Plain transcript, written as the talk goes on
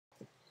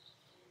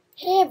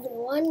Hey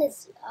everyone,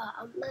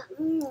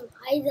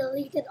 I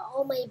deleted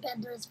all my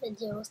Bedwars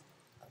videos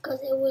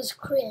because it was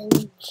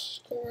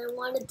cringe and I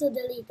wanted to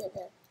delete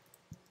it.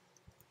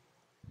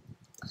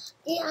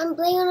 Okay, I'm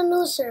playing on a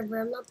new server.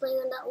 I'm not playing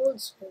on that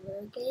old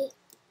server. Okay,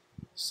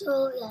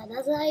 so yeah,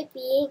 that's the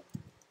IP.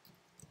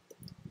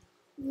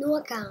 New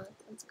account.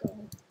 Let's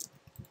go.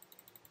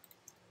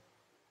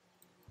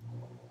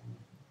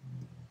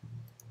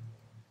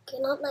 Okay,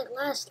 not like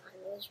last time.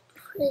 It was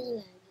pretty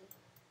laggy.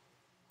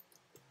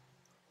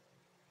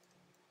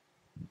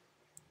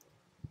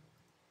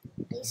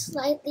 I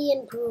slightly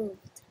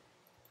improved.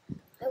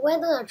 I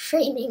went on a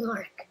training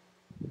arc.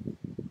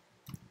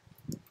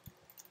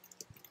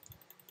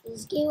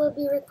 This game will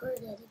be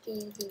recorded.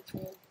 Okay.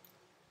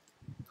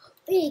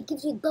 Hey, it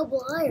gives you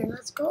double iron.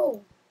 Let's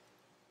go.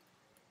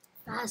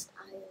 Fast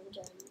iron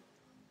gem.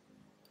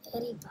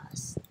 Very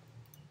fast.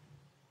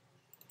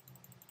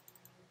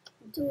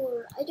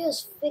 Dude, I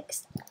just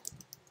fixed that.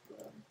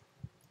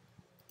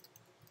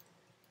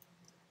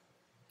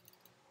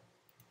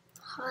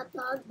 Hot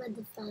dog by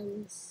the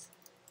fence.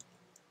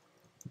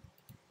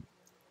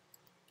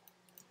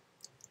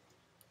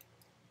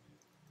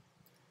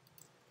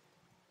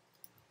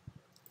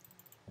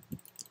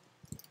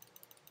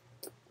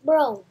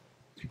 Bro.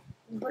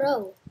 I'm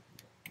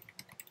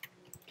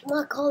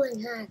not calling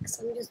hacks.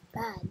 I'm just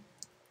bad.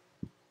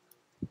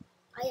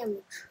 I am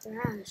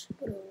trash,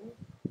 bro.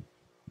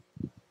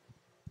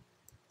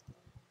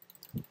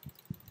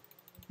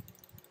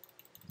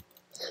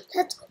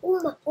 That's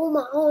oh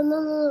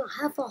no,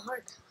 half a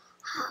heart.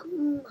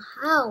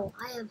 How?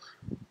 I have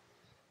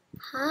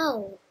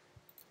how?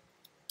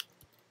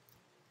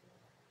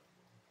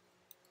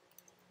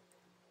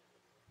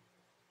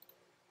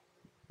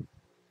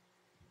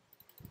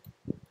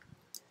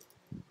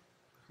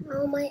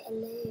 How am I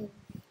alive?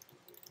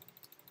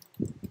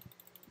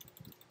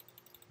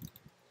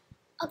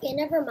 Okay,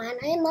 never mind.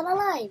 I am not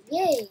alive.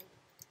 Yay!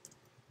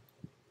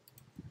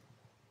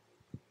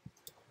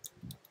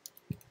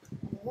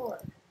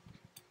 More.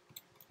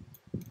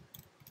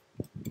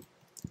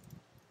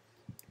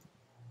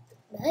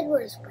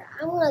 Bedwars practice.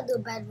 I'm gonna do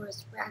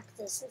Bedwars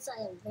practice since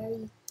I am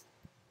very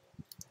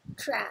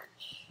trash.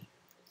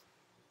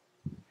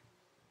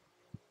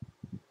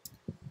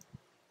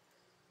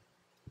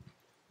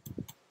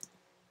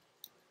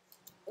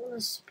 On a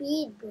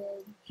speed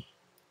bridge.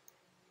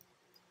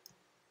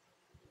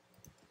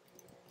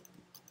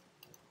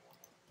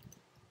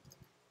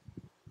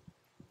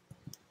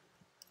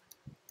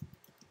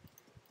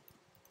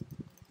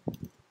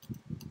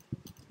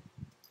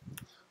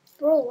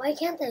 Bro, why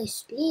can't I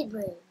speed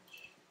bridge?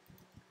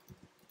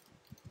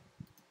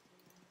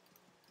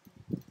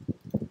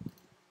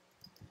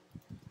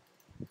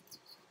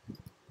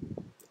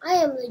 I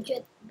am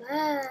legit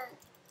bad.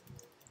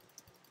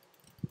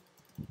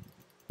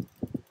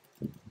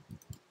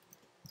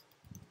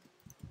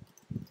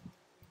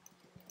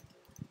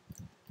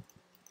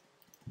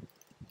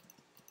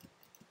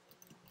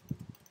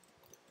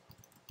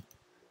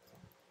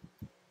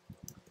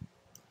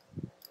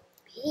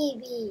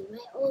 PB, my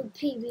old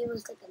PB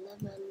was like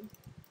 11.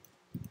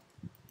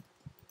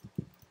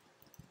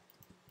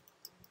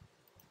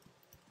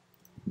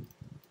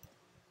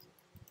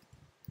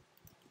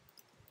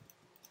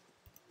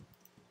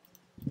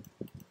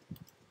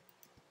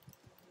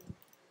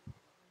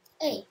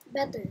 Hey,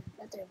 better,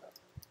 bro.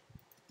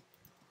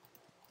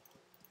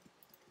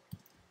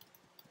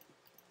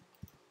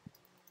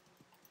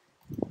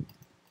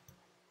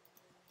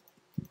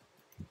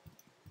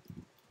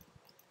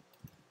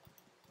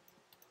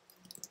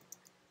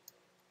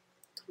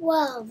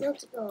 Wow,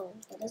 let's go.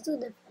 Okay, let's do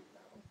different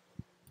now.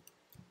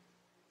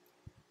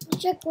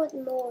 Let's check what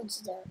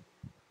modes there.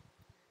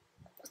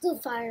 Let's do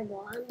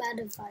fireball. I'm bad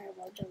at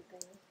fireball jumping.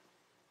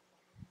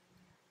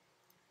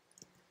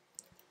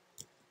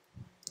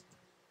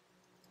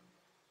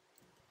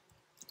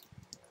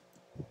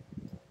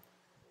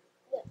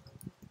 Yeah,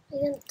 I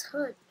can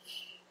touch.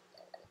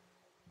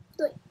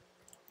 Do it.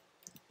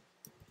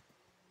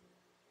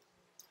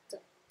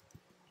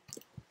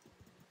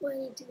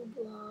 22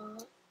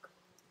 block.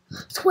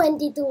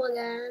 22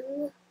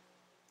 again.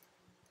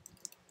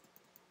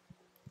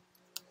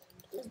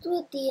 Let's do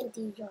a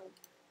TNT jump.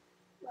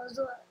 Let's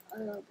do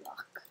another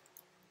block.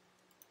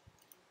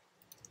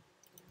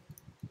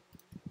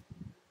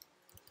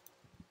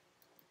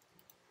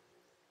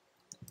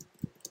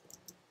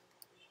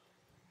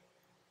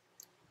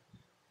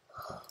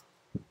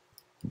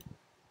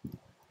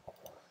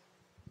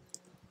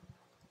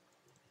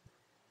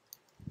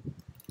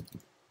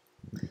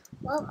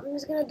 Well, I'm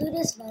just gonna do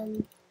this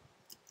then.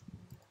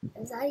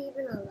 Is that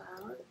even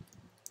allowed?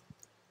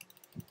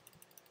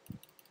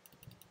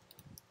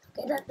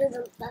 Okay, that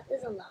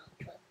is allowed.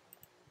 But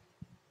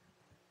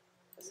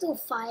let's do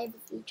 5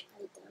 of each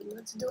item.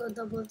 Let's do a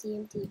double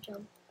TNT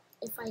jump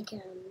if I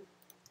can.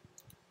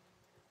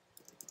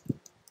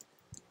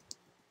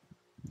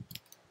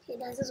 Okay,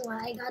 this is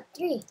why I got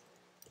 3.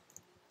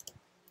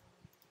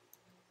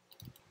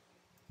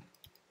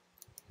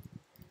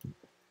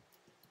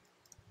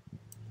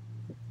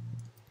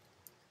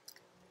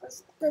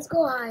 Let's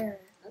go higher.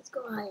 Let's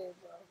go higher,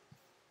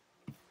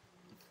 bro.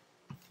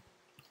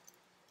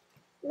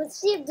 Let's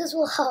see if this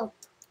will help.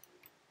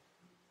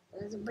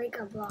 There's a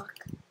breakup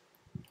block.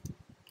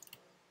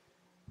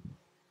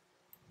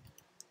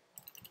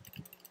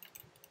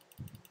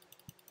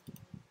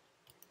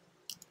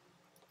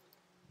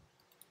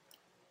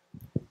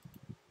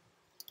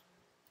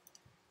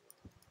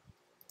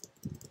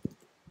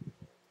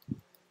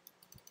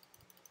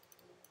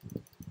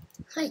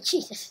 I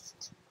cheated.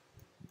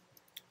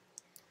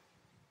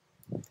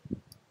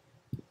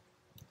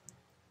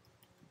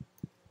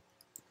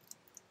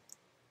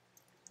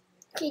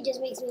 Okay,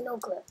 just makes me no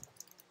clip.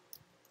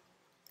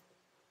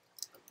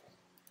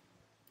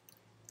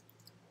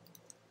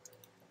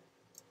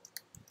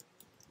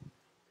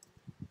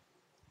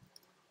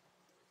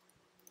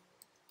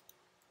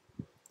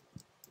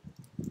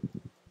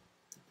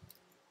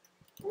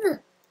 Hmm.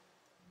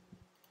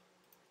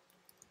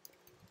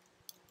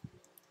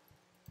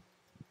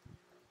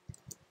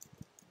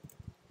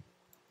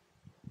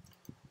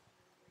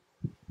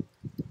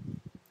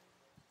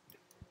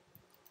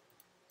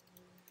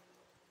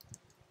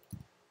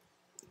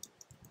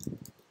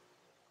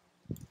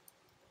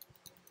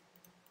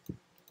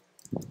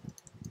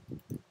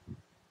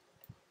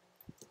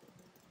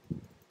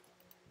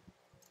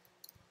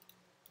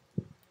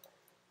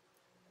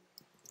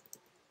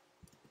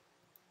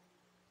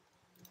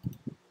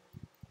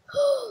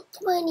 Oh,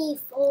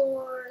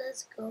 24.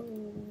 Let's go.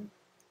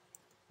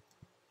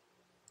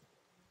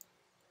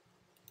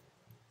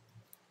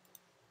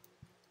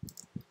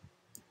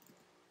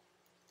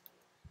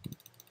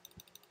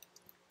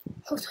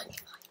 Oh,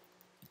 25.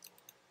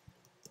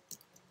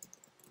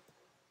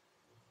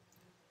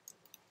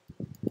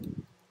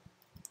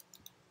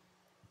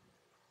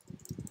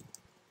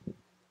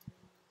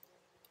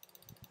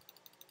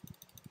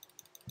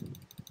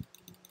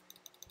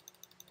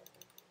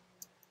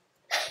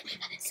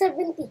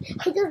 70.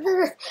 I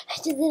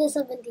just did a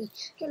 70.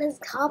 Okay, let's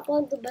hop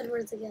on to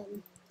Bedwars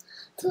again.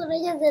 So I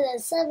just did a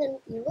 70.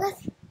 What?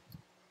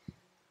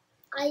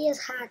 I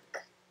just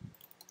hack.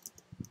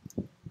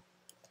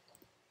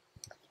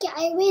 Okay,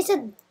 I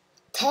wasted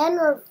 10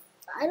 or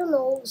I don't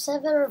know,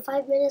 7 or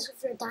 5 minutes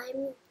of your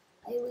time.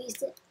 I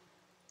wasted.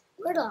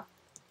 Where the?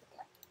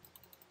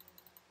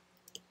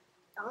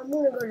 I'm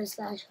gonna go to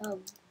slash hub.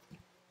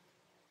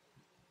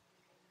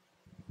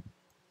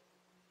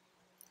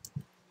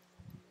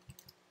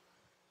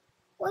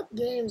 What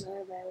games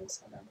are there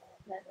instead of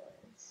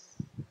Bedwars?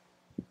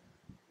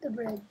 The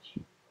bridge.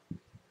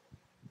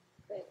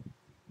 Wait.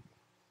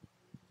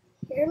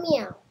 Hear me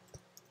out.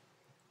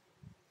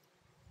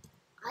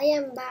 I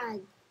am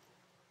bad.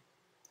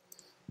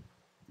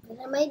 But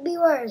I might be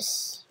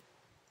worse.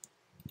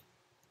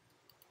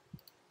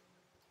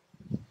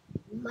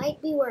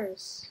 Might be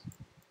worse.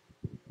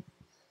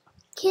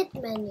 Kit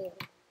menu.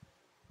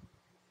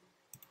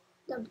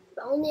 I'm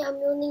only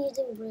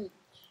using bridge.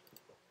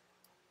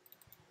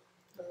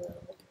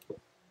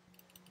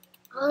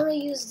 I wanna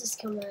use this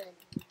command.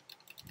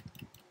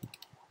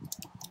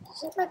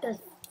 Is it like a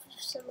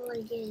similar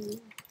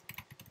game?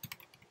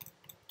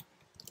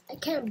 I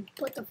can't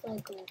put the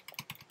flag on.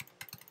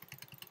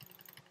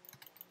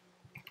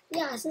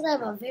 Yeah, since I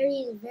have a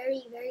very,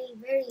 very, very,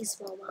 very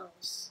small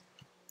mouse.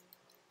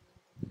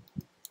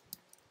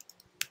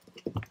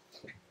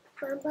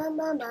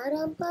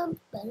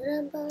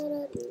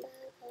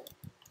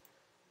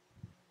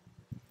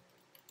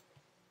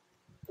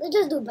 Let's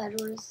just do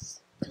Bedwars,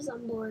 because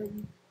I'm bored.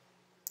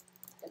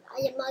 And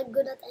I am not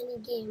good at any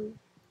game.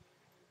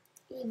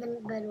 Even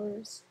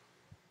Bedwars.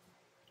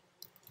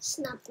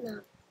 Snap. Yeah.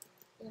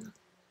 I'm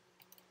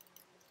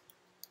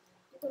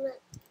gonna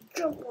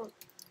jump on.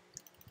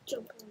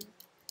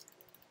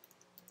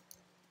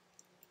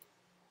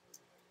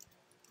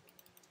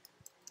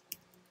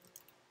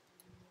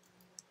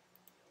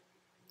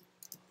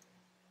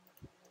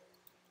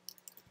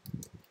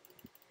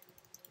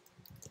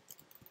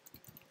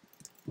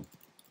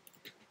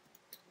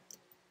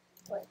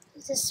 What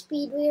is this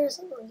speedway or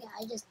something? Yeah,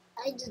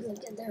 I just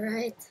looked at that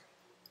right.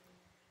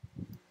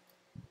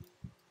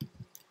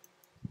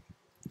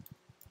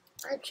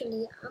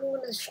 Actually, I'm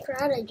gonna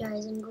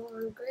strategize and go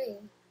on gray.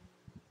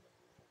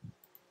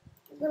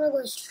 I'm gonna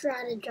go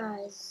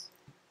strategize.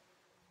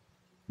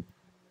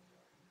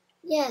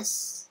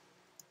 Yes,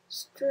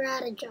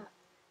 strategize.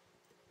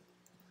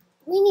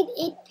 We need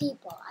 8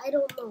 people. I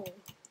don't know.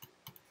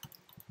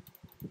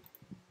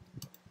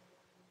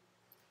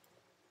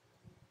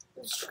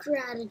 I'm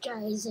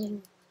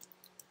strategizing.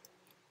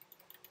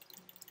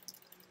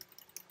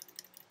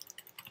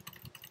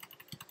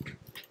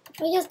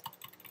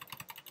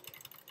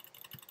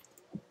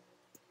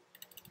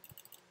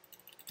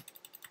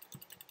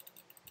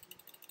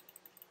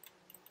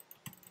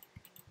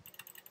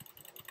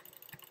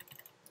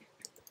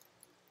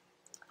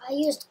 I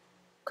used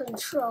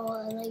control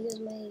and I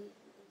used my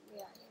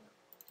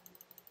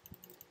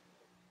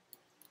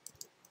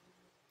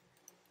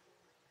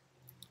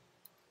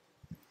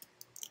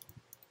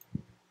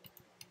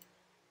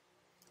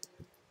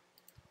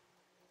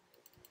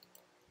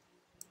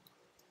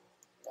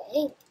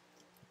Hey.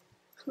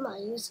 I'm not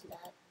used to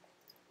that.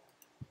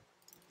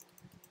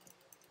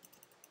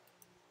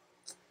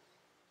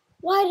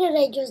 Why did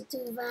I just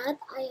do that?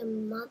 I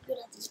am not good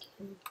at this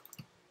game.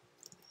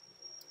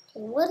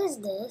 Okay, what is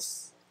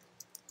this?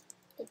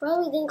 They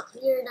probably didn't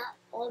clear that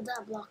all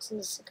that blocks in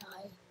the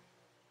sky.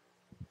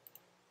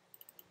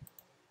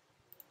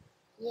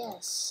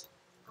 Yes,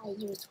 I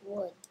used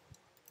wood.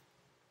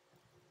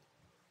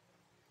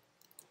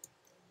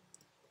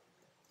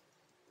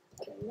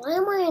 Okay, why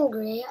am I in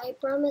gray? I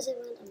promise I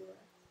went on red.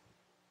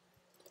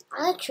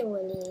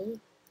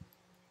 Actually,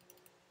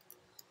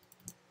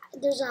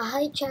 there's a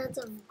high chance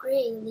of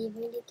gray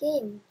leaving the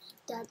game.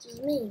 That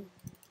was me.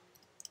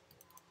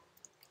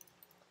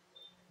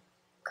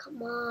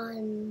 Come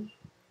on.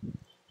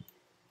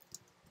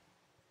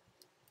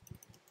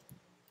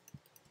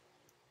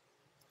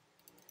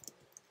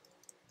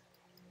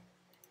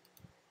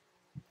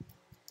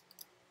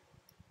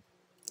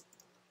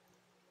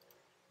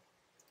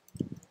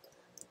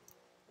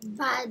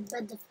 Bad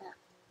effect.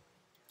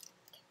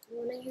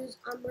 When I use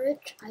I'm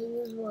rich, I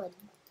use wood.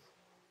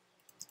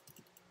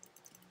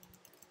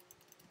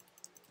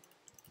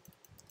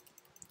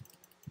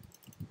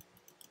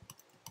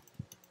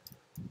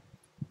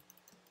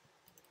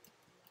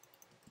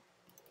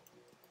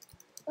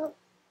 Oh.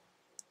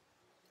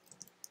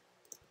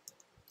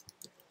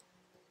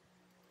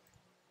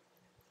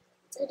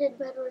 I did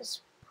better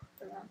as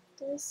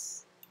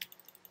practice.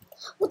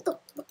 What the?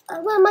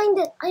 I mined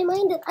it. I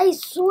mined it. I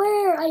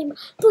swear.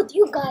 Dude,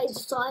 you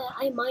guys saw it.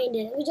 I mined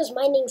it. It was just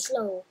mining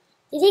slow.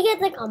 Did he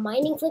get like a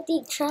mining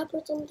fatigue trap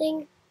or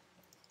something?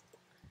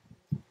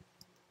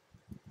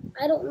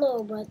 I don't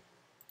know, but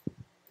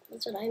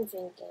that's what I'm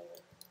thinking.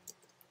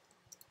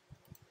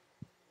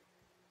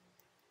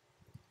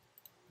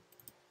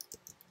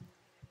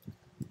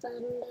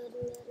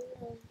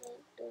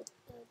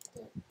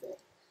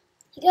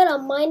 He got a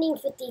mining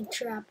fatigue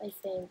trap, I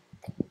think.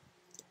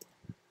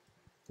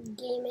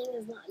 Gaming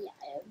is not. Yeah,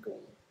 I agree.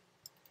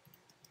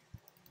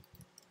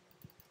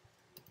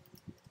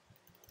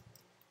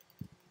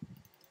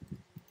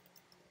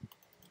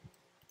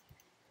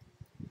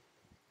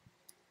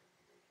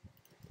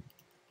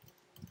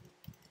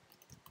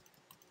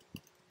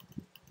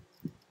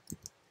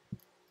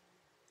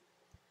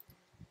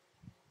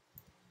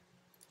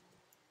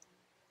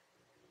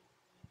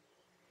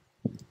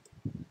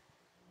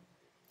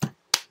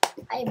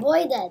 I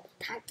avoided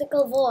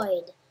tactical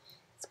void.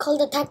 It's called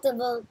the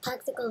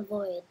tactical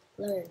void.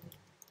 Learn.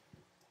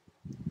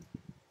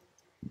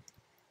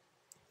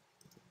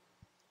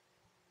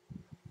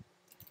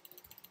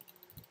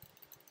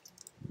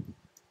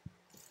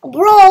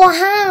 Bro,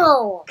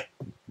 how?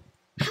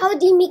 How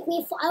do you make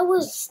me fall? I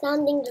was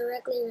standing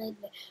directly right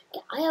there.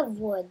 Okay, I have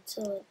wood,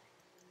 so.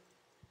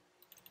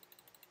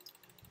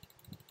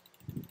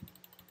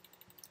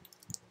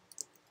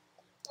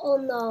 Oh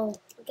no.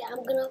 Okay,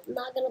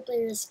 not gonna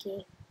play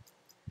risky.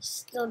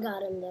 Still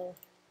got him though.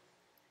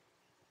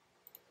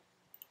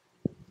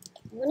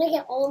 I'm gonna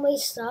get all my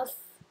stuff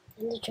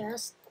in the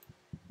chest.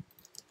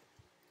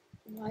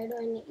 Why do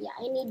I need? Yeah,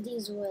 I need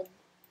these wood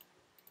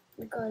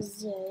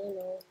because yeah, you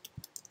know,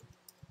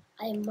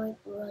 I might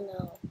run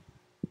out.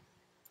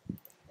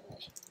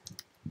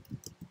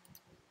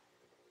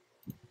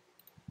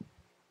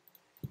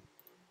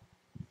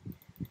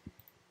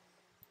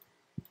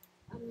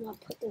 I'm not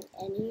putting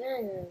any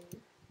iron.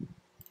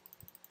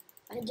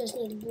 I just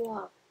need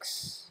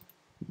blocks.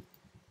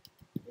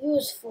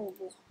 Useful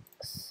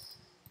blocks.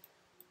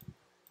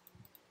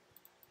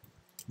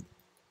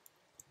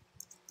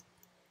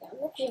 Yeah, I'm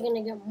actually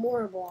gonna get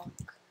more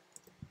block.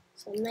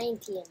 So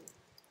 19.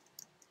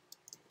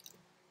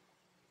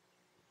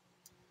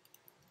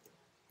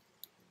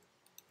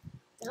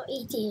 Now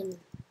 18.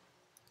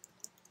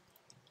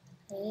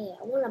 Hey,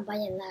 I wanna buy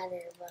a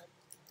ladder, but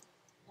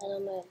I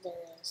don't know if there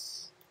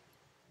is.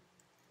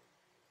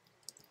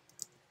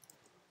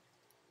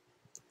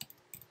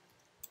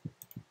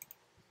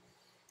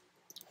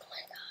 Oh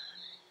my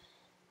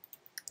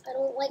god. I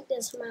don't like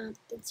this map.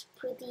 It's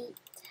pretty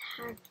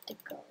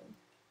tactical.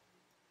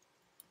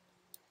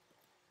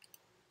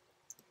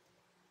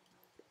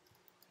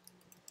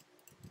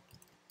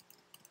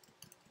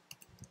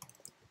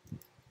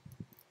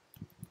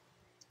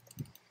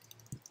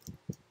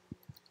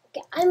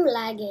 Okay, I'm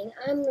lagging.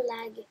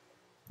 Okay,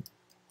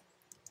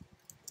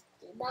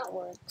 that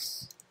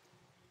works.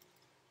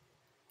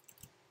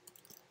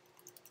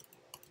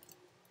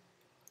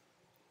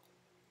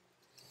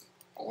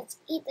 Okay, let's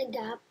eat the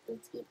gap.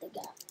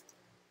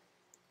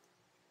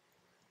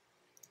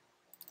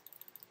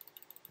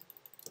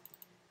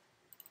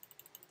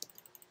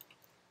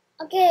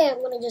 Okay,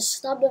 I'm gonna just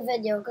stop the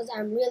video because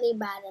I'm really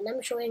bad and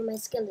I'm showing my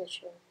skill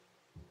issue.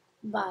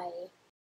 Bye.